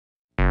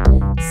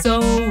So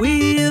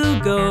we'll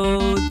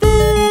go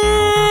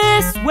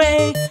this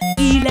way,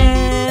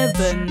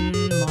 11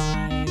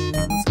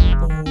 miles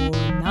or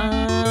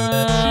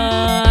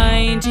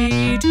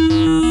 90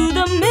 to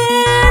the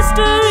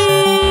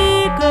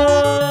mystery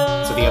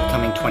girl. So the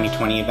upcoming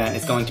 2020 event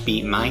is going to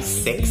be my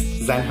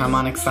 6th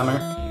Xenharmonic summer.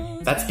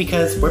 That's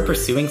because we're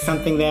pursuing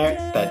something there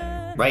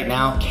that right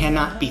now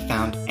cannot be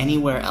found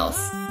anywhere else.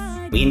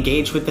 We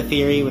engage with the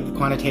theory, with the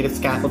quantitative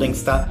scaffolding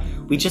stuff.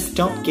 We just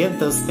don't give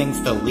those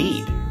things the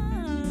lead.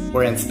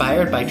 We're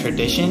inspired by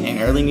tradition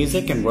in early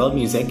music and world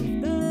music,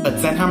 but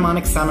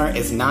Xenharmonic Summer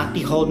is not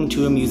beholden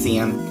to a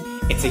museum.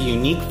 It's a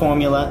unique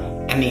formula,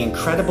 and the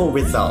incredible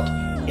result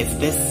is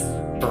this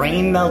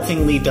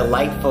brain-meltingly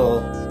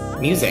delightful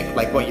music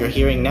like what you're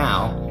hearing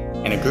now,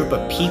 and a group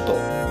of people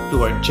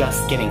who are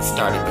just getting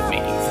started with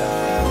making stuff.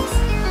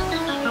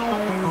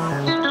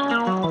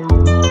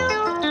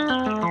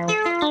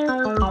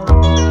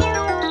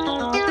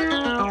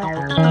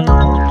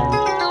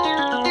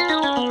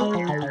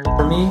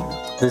 For me,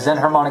 the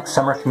Xenharmonic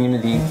Summer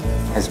community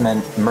has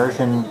meant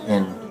immersion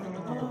in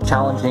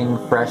challenging,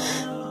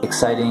 fresh,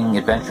 exciting,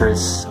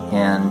 adventurous,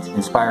 and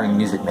inspiring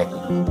music making.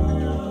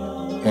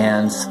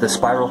 And the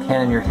spiral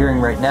canon you're hearing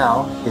right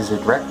now is a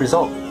direct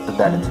result of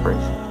that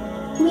inspiration.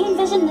 We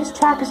envision this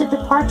track as a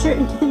departure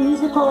into the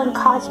musical and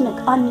cosmic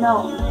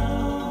unknown.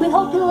 We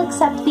hope you'll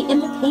accept the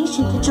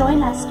invitation to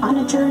join us on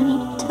a journey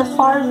to the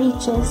far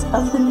reaches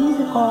of the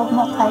musical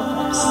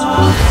multiverse.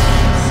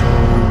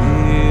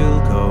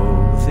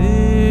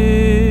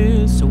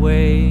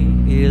 Way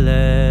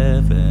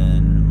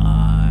 11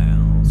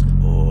 miles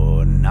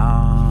or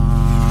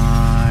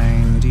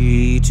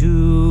 90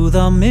 to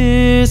the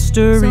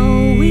mystery.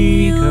 So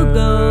we'll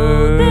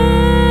go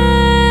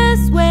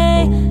this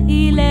way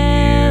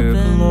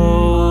 11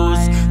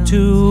 miles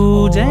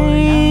to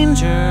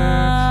danger.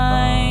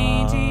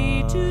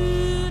 90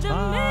 to the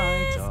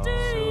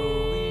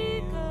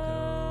mystery.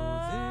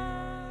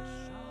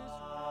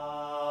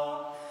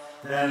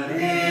 Then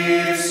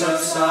leave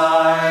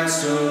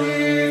subsides to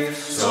leave.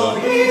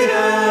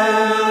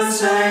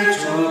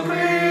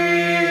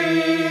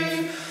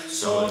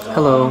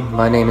 Hello,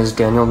 my name is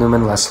Daniel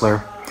Newman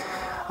Lessler.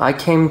 I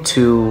came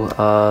to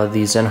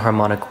the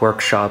Xenharmonic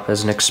workshop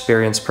as an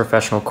experienced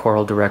professional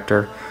choral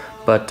director,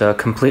 but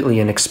completely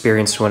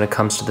inexperienced when it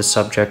comes to the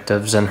subject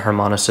of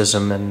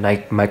Xenharmonicism and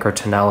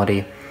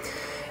microtonality.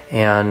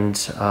 And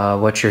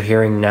what you're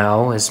hearing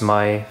now is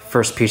my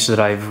first piece that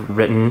I've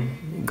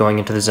written going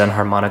into the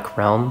Xenharmonic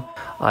realm.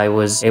 I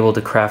was able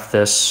to craft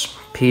this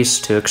piece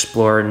to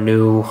explore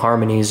new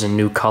harmonies and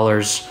new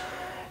colors,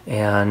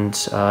 and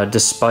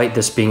despite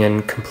this being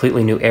a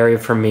completely new area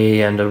for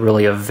me and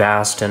really a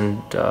vast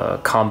and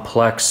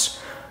complex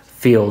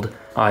field,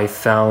 I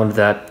found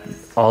that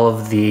all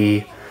of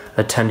the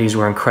attendees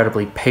were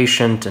incredibly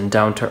patient and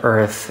down to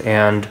earth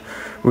and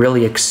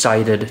really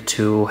excited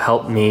to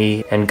help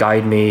me and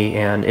guide me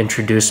and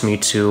introduce me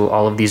to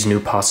all of these new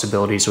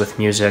possibilities with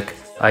music.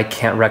 I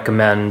can't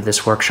recommend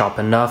this workshop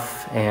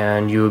enough,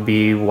 and you would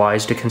be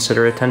wise to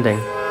consider attending.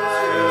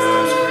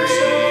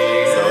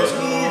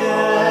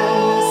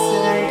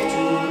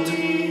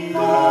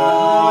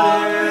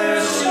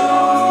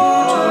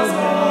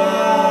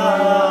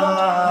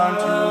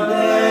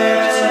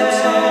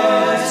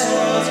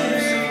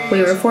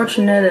 We were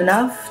fortunate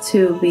enough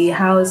to be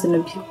housed in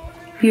a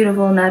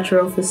beautiful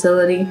natural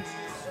facility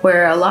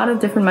where a lot of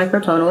different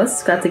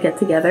microtonalists got to get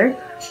together,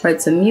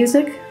 write some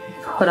music,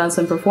 put on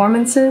some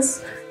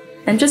performances,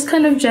 and just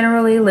kind of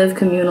generally live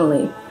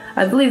communally.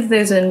 I believe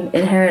there's an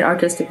inherent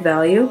artistic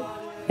value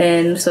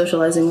in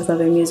socializing with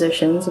other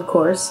musicians, of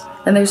course,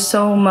 and there's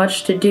so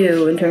much to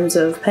do in terms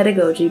of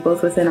pedagogy,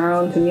 both within our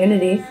own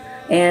community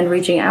and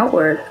reaching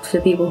outward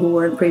to people who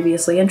weren't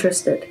previously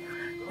interested.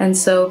 And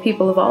so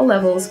people of all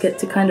levels get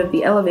to kind of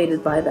be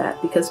elevated by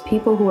that, because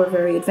people who are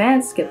very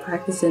advanced get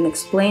practice in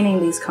explaining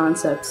these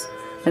concepts,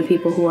 and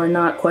people who are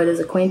not quite as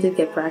acquainted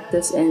get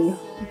practice in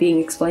being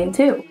explained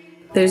too.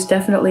 There's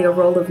definitely a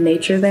role of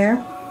nature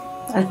there.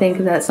 I think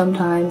that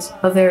sometimes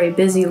a very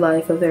busy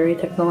life, a very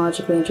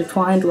technologically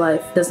intertwined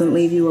life, doesn't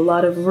leave you a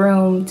lot of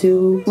room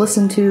to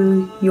listen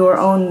to your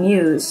own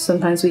muse.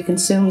 Sometimes we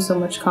consume so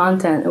much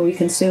content, and we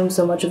consume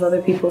so much of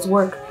other people's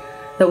work,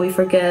 that we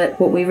forget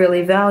what we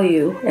really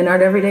value in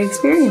our everyday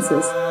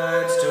experiences.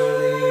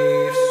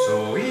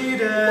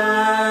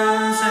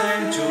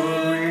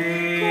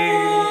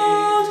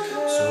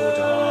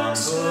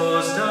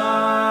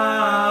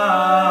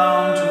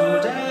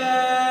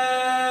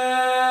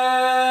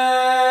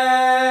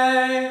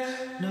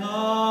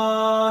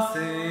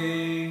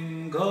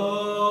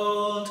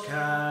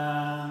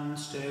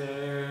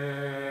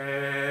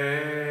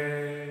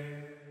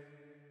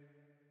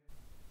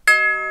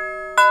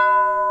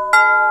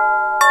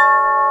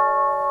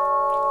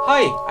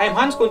 Hi, I'm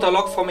Hans-Gunther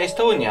Lock from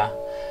Estonia.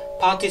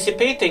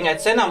 Participating at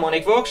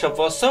Xenharmonic workshop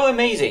was so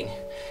amazing.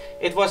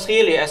 It was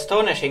really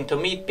astonishing to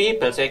meet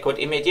people that could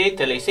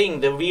immediately sing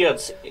the weird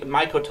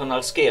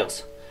microtonal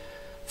scales.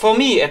 For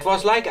me, it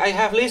was like I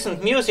have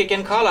listened music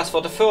in colors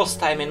for the first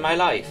time in my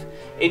life,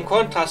 in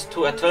contrast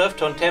to a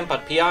 12-tone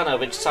tempered piano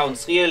which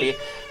sounds really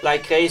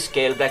like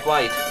grayscale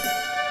black-white.